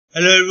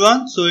Hello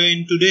everyone, so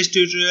in today's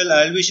tutorial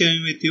I will be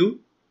sharing with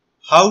you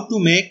how to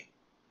make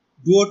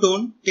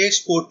duotone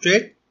text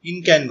portrait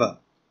in Canva.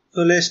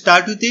 So let's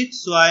start with it.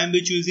 So I am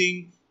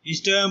choosing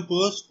Instagram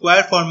post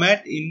square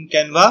format in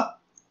Canva.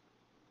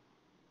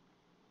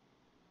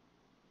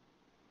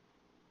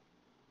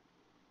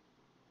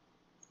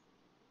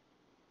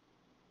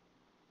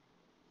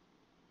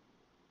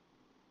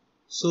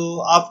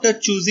 So after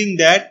choosing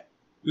that,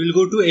 we'll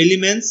go to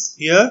elements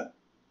here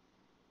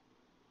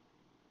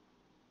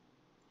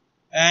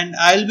and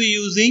I'll be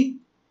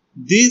using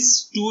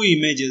these two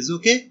images.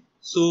 Okay,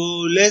 so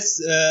let's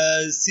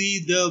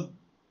see the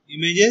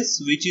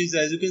images, which is,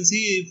 as you can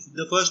see,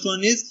 the first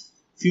one is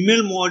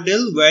female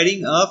model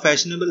wearing a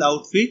fashionable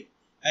outfit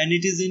and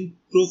it is in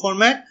pro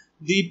format.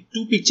 The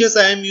two pictures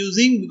I am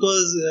using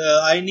because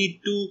I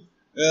need to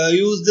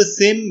use the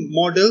same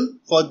model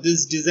for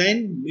this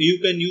design.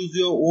 You can use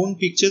your own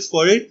pictures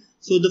for it.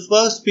 So the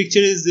first picture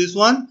is this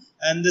one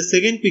and the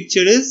second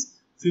picture is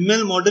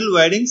female model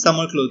wearing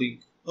summer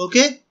clothing.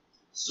 Okay,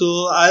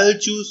 so I'll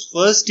choose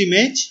first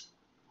image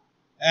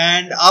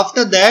and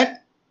after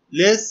that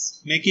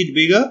let's make it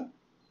bigger.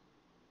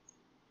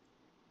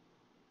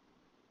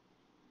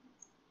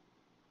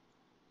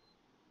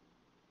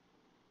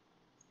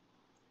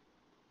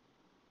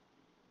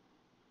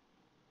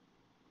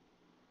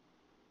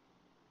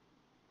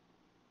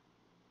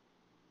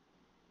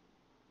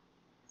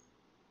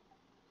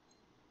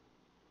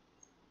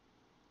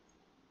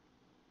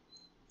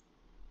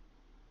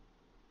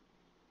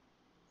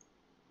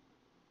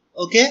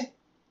 Okay,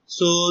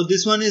 so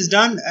this one is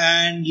done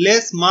and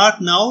let's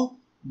mark now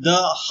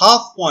the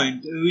half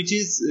point, which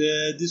is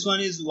this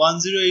one is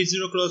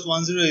 1080 cross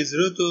 1080,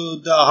 so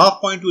the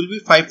half point will be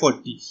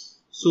 540.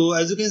 So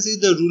as you can see,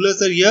 the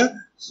rulers are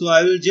here, so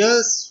I will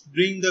just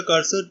bring the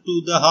cursor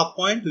to the half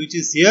point, which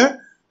is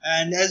here,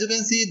 and as you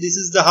can see, this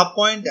is the half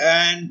point,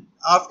 and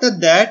after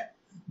that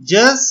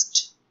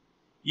just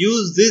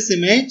use this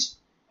image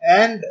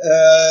and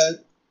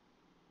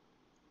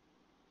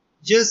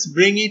just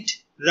bring it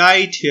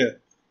right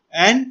here,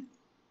 and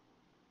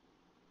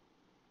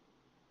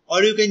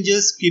or you can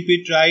just keep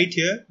it right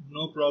here,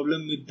 no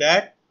problem with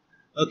that.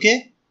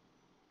 Okay,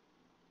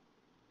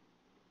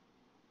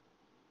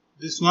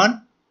 this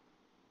one,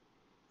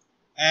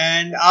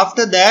 and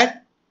after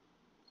that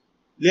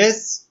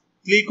let's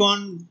click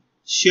on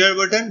share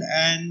button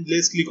and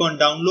let's click on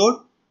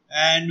download,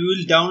 and we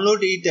will download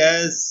it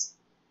as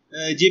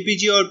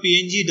JPG or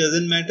PNG,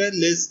 doesn't matter.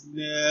 Let's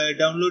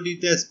download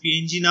it as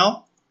PNG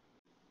now.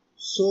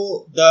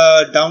 So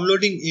the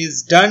downloading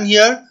is done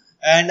here,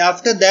 and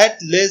after that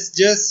let's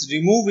just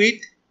remove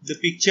it, the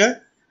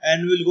picture,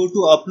 and we'll go to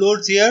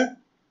uploads here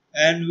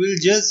and we'll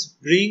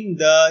just bring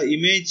the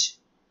image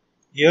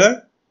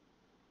here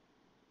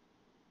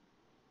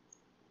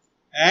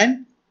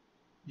and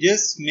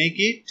just make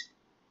it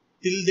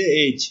till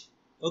the edge.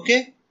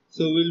 Okay,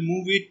 so we'll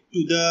move it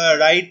to the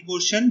right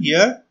portion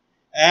here,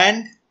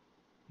 and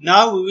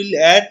now we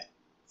will add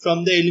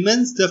from the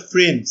elements the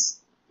frames,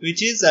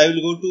 which is I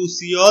will go to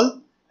see all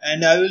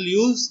and I will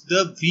use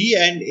the V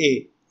and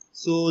A.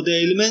 So the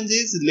elements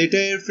is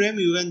letter frame.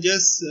 You can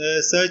just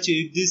search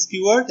this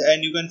keyword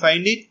and you can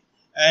find it,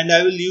 and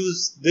I will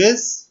use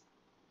this.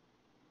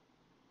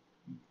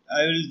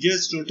 I will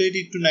just rotate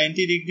it to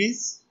 90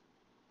 degrees.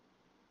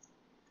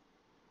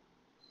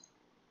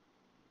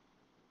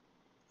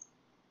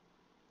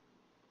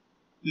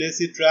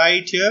 Place it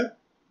right here,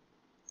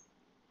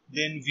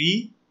 then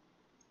V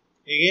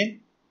again,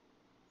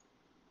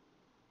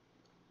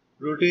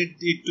 rotate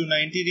it to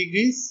 90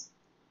 degrees,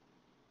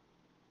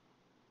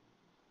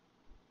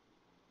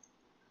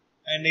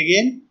 and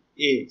again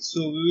A.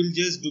 So we will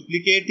just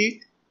duplicate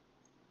it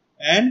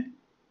and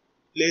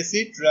place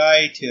it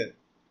right here.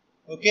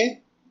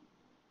 Okay,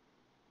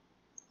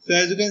 so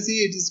as you can see,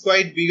 it is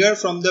quite bigger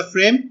from the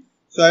frame,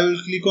 so I will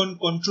click on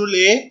Ctrl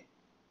A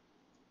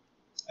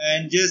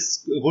and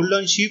just hold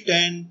on shift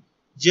and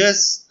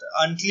just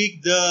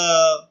unclick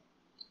the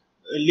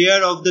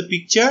layer of the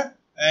picture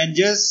and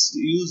just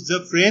use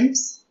the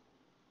frames.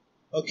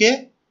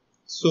 Okay,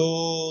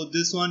 so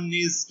this one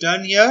is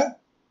done here.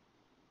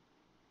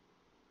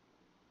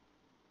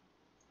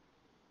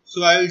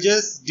 So I will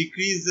just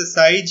decrease the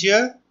size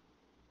here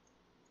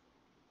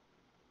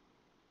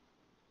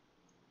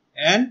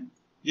and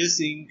just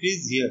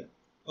increase here.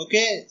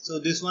 Okay, so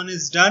this one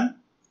is done.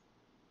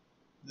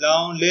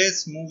 Now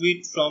let's move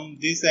it from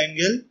this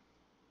angle.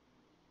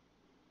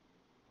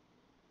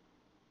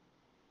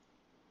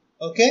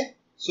 Okay,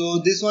 so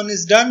this one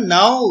is done.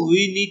 Now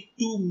we need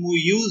to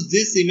use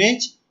this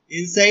image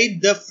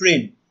inside the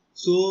frame.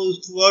 So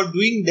for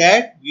doing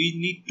that, we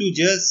need to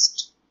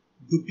just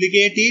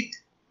duplicate it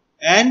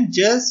and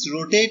just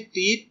rotate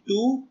it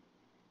to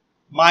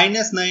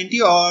minus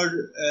 90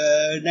 or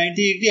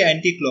 90 degree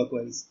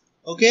anti-clockwise.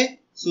 Okay,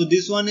 so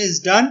this one is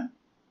done.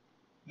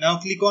 Now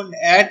click on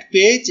add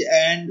page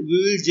and we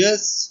will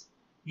just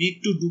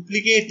need to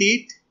duplicate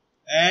it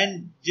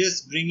and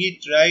just bring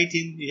it right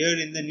in here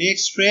in the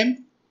next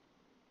frame,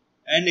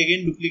 and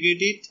again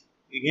duplicate it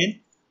again.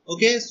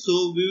 Okay,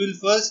 so we will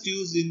first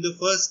use in the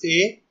first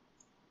A,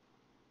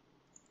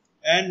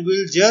 and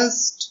we'll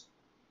just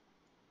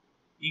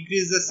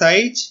increase the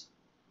size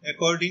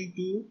according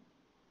to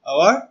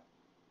our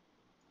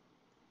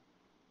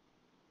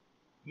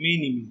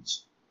main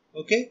image.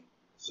 Okay,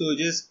 so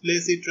just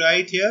place it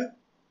right here.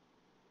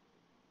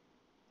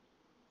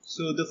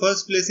 So the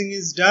first placing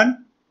is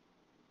done.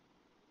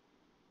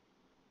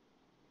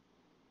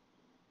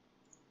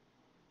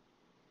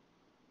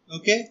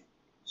 Okay,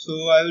 so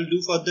I will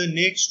do for the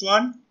next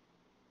one.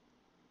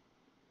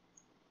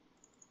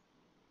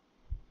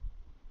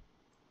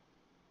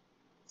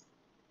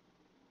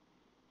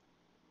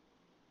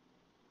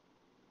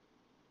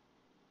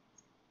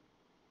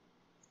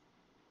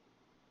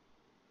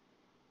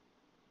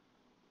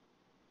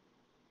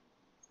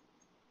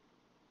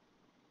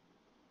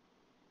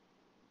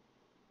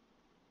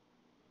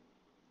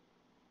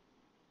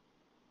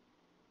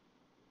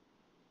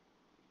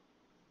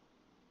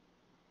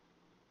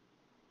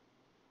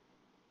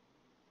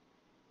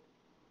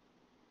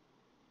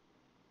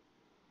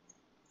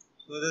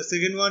 So the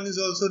second one is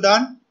also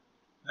done.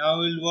 Now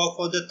we'll work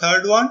for the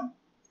third one.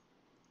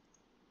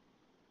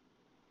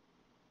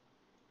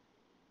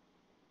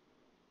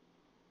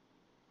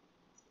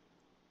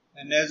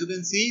 And as you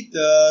can see,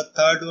 the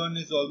third one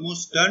is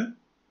almost done.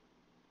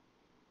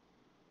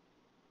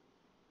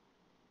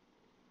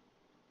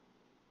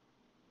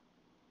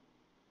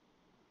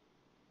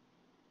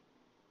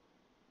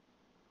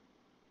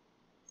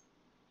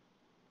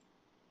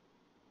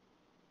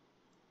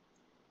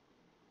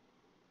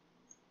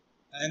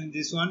 And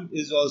this one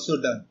is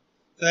also done.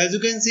 So as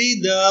you can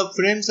see, the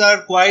frames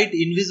are quite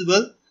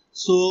invisible.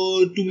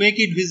 So to make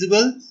it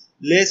visible,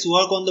 let's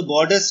work on the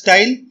border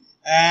style,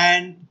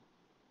 and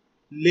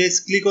let's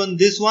click on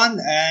this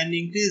one and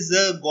increase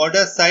the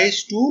border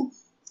size to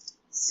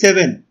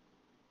 7.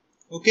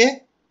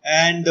 Okay,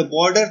 and the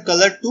border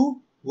color to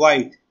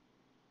white.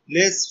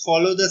 Let's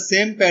follow the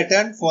same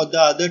pattern for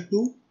the other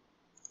two.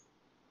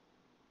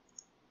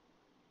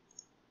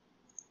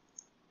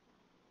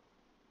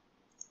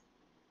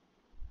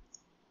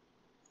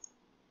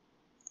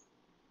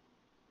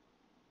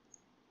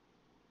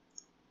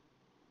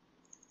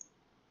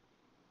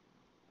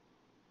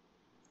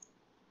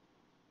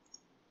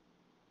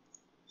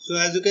 So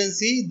as you can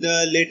see,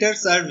 the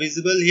letters are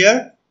visible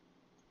here.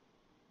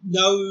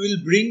 Now we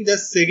will bring the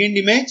second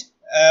image,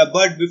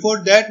 but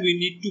before that we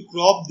need to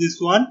crop this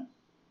one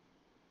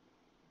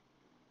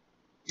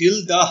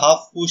till the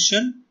half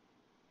portion,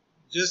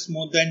 just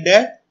more than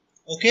that.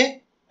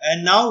 Okay,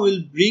 and now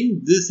we'll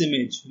bring this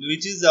image,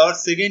 which is our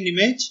second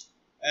image,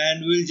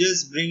 and we'll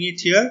just bring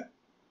it here.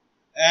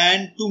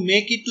 And to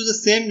make it to the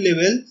same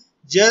level,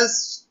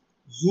 just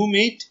zoom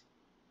it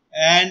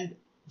and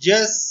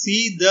just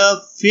see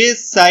the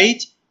face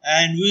size,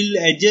 and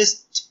we'll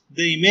adjust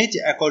the image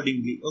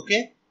accordingly.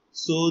 Okay,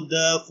 so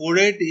the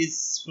forehead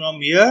is from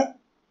here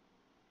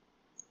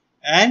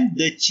and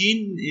the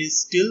chin is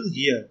still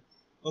here.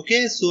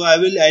 Okay, so I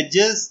will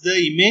adjust the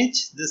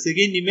image, the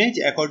second image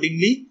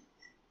accordingly,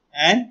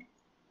 and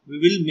we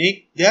will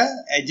make the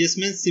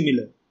adjustment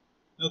similar.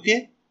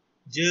 Okay,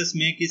 just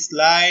make it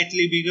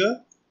slightly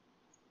bigger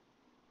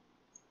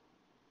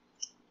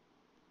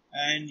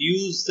and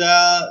use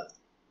the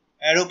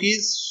arrow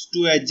keys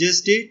to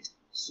adjust it.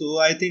 So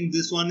I think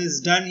this one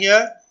is done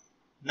here.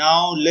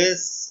 Now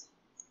let's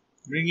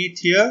bring it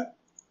here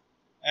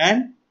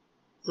and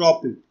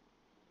crop it.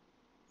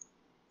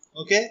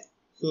 Okay,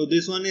 so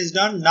this one is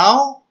done.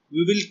 Now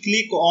we will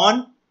click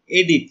on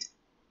edit.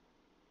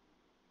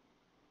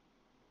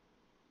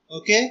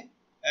 Okay,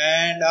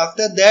 and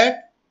after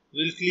that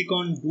we'll click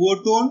on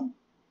Duotone.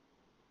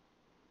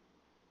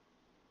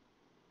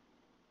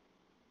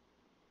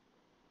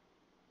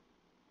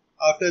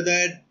 After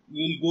that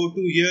we'll go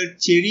to here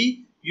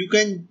cherry. You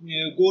can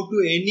go to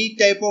any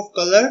type of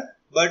color,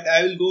 but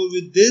I will go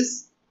with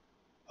this.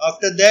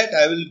 After that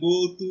I will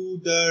go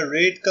to the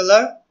red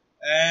color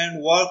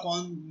and work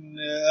on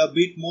a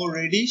bit more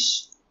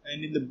reddish,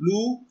 and in the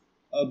blue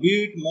a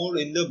bit more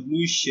in the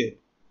bluish shade.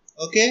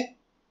 Okay,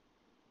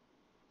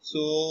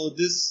 so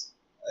this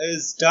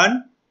is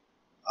done.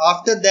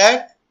 After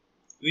that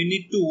we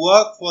need to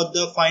work for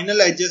the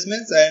final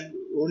adjustments, and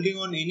holding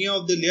on any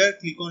of the layer,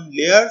 click on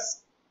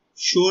layers,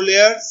 show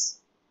layers,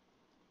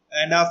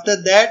 and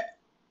after that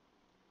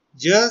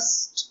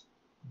just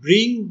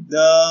bring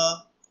the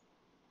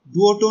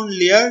duotone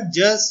layer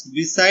just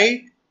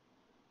beside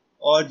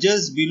or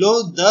just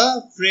below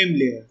the frame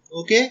layer.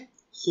 Okay,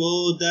 so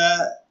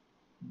the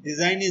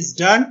design is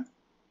done.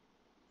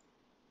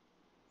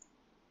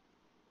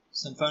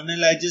 Some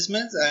final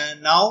adjustments,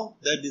 and now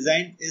the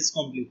design is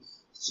complete.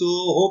 So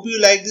hope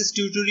you like this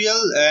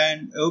tutorial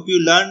and hope you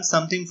learned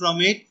something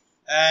from it.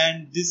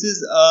 And this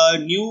is a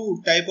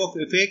new type of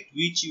effect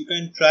which you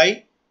can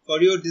try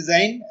for your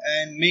design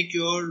and make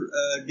your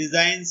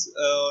designs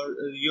or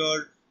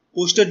your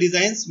poster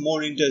designs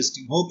more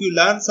interesting. Hope you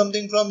learned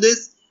something from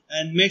this,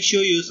 and make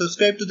sure you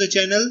subscribe to the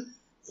channel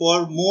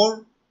for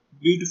more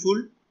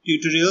beautiful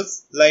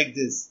tutorials like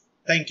this.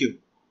 Thank you.